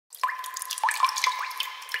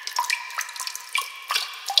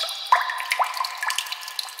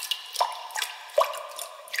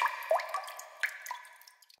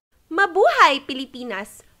Mabuhay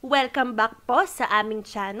Pilipinas! Welcome back po sa aming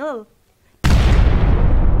channel.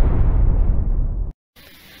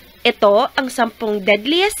 Ito ang 10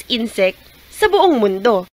 deadliest insect sa buong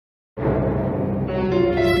mundo.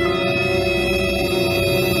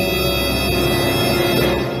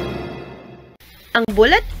 Ang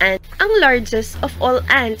bullet ant, ang largest of all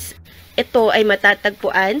ants. Ito ay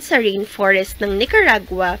matatagpuan sa rainforest ng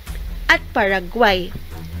Nicaragua at Paraguay.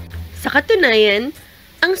 Sa katunayan,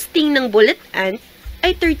 ang sting ng bullet ant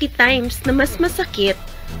ay 30 times na mas masakit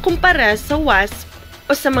kumpara sa wasp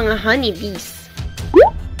o sa mga honeybees.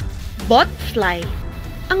 Botfly.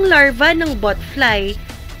 Ang larva ng botfly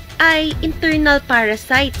ay internal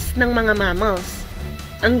parasites ng mga mammals.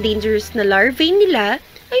 Ang dangerous na larvae nila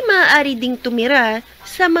ay maaari ding tumira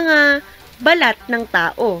sa mga balat ng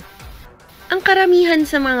tao. Ang karamihan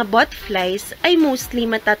sa mga botflies ay mostly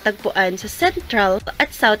matatagpuan sa Central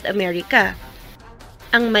at South America.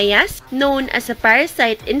 Ang mayas, known as a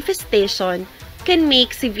parasite infestation, can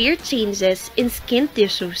make severe changes in skin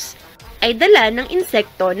tissues. Ay dala ng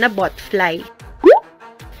insekto na botfly.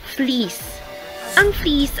 Fleas. Ang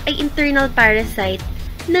fleas ay internal parasite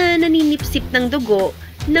na naninipsip ng dugo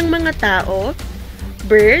ng mga tao,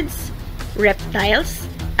 birds,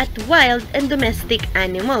 reptiles, at wild and domestic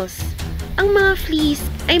animals. Ang mga fleas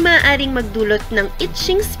ay maaaring magdulot ng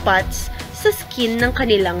itching spots sa skin ng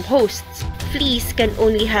kanilang hosts. Fleas can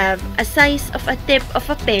only have a size of a tip of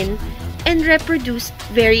a pen and reproduce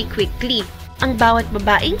very quickly. Ang bawat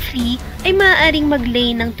babaeng flea ay maaaring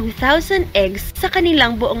maglay ng 2,000 eggs sa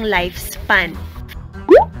kanilang buong lifespan.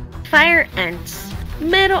 Fire ants.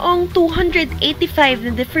 Merong 285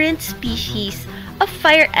 na different species of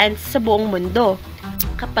fire ants sa buong mundo.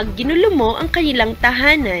 Kapag ginulo mo ang kanilang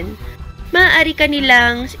tahanan, maaari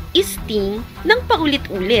kanilang i-sting ng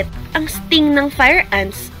paulit-ulit. Ang sting ng fire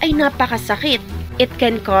ants ay napakasakit. It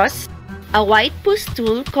can cause a white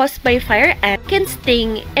pustule caused by fire ant can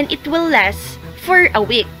sting and it will last for a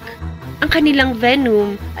week. Ang kanilang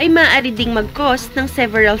venom ay maaari ding mag-cause ng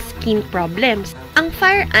several skin problems. Ang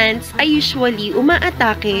fire ants ay usually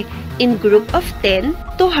umaatake in group of 10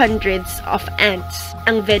 to hundreds of ants.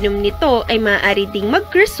 Ang venom nito ay maaari ding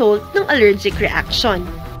mag-result ng allergic reaction.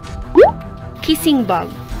 Kissing bug.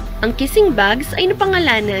 Ang kissing bugs ay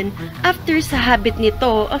napangalanan after sa habit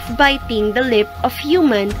nito of biting the lip of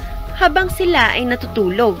human habang sila ay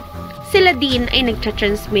natutulog. Sila din ay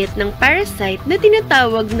nagtatransmit ng parasite na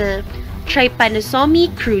tinatawag na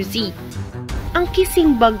Trypanosome cruzi. Ang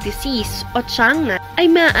kissing bug disease o tianga ay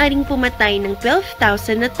maaaring pumatay ng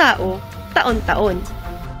 12,000 na tao taon-taon.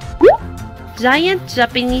 Giant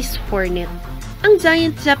Japanese hornet. Ang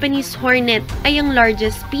giant Japanese hornet ay ang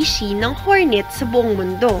largest species ng hornet sa buong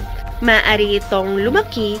mundo. Maaari itong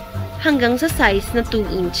lumaki hanggang sa size na 2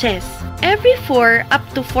 inches. Every 4 up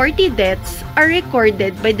to 40 deaths are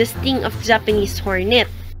recorded by the sting of Japanese hornet.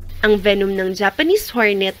 Ang venom ng Japanese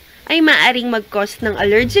hornet ay maaaring mag-cause ng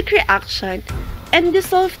allergic reaction and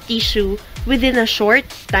dissolve tissue within a short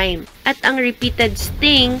time. At ang repeated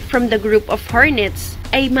sting from the group of hornets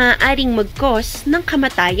ay maaaring mag-cause ng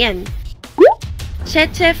kamatayan.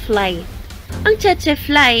 Tsetse fly. Ang tsetse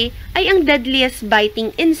fly ay ang deadliest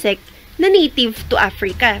biting insect na native to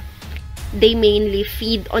Africa. They mainly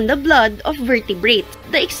feed on the blood of vertebrates.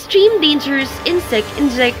 The extreme dangerous insect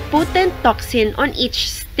inject potent toxin on each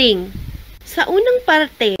sting. Sa unang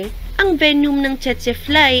parte, ang venom ng tsetse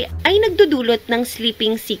fly ay nagdudulot ng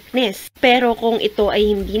sleeping sickness. Pero kung ito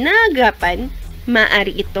ay hindi naagapan,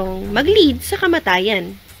 maaari itong mag-lead sa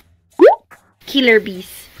kamatayan. Killer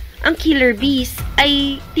bees. Ang killer bees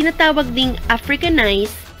ay tinatawag ding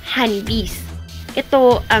Africanized honeybees.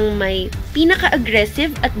 Ito ang may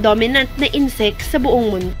pinaka-aggressive at dominant na insect sa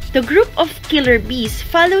buong mundo. The group of killer bees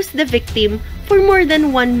follows the victim for more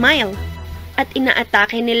than 1 mile at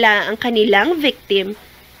inaatake nila ang kanilang victim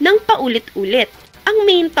ng paulit-ulit. Ang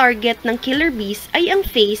main target ng killer bees ay ang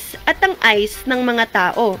face at ang eyes ng mga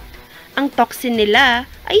tao. Ang toxin nila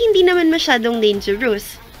ay hindi naman masyadong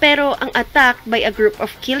dangerous. Pero ang attack by a group of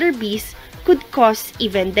killer bees could cause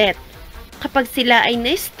even death. Kapag sila ay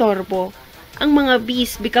naistorbo, ang mga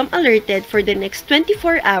bees become alerted for the next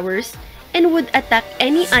 24 hours and would attack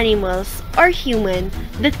any animals or human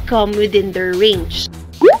that come within their range.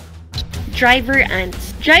 Driver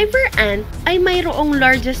ants. Driver ant ay mayroong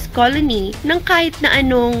largest colony ng kahit na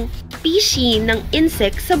anong species ng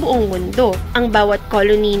insect sa buong mundo. Ang bawat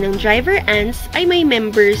colony ng driver ants ay may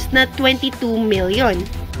members na 22 million.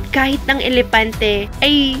 Kahit ang elepante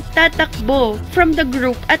ay tatakbo from the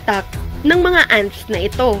group attack ng mga ants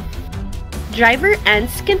na ito. Driver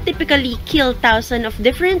ants can typically kill thousands of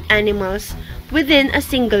different animals within a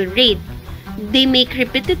single raid. They make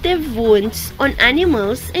repetitive wounds on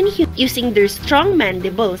animals and using their strong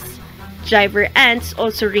mandibles. Driver ants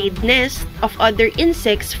also raid nests of other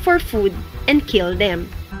insects for food and kill them.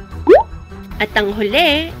 At ang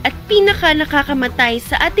huli at pinaka-nakakamatay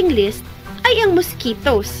sa ating list ay ang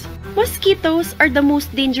mosquitoes. Mosquitoes are the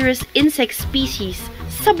most dangerous insect species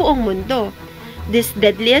sa buong mundo. This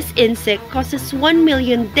deadliest insect causes 1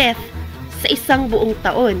 million deaths sa isang buong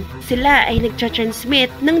taon. Sila ay nagtra-transmit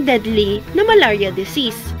ng deadly na malaria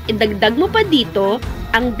disease. Idagdag mo pa dito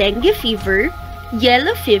ang dengue fever,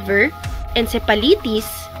 yellow fever, encephalitis,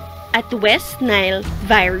 at West Nile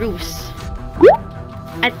virus.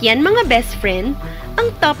 At yan mga best friend,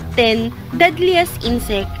 ang top 10 deadliest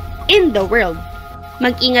insect in the world.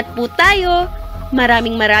 Mag-ingat po tayo.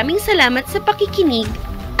 Maraming salamat sa pakikinig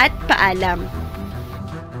at paalam.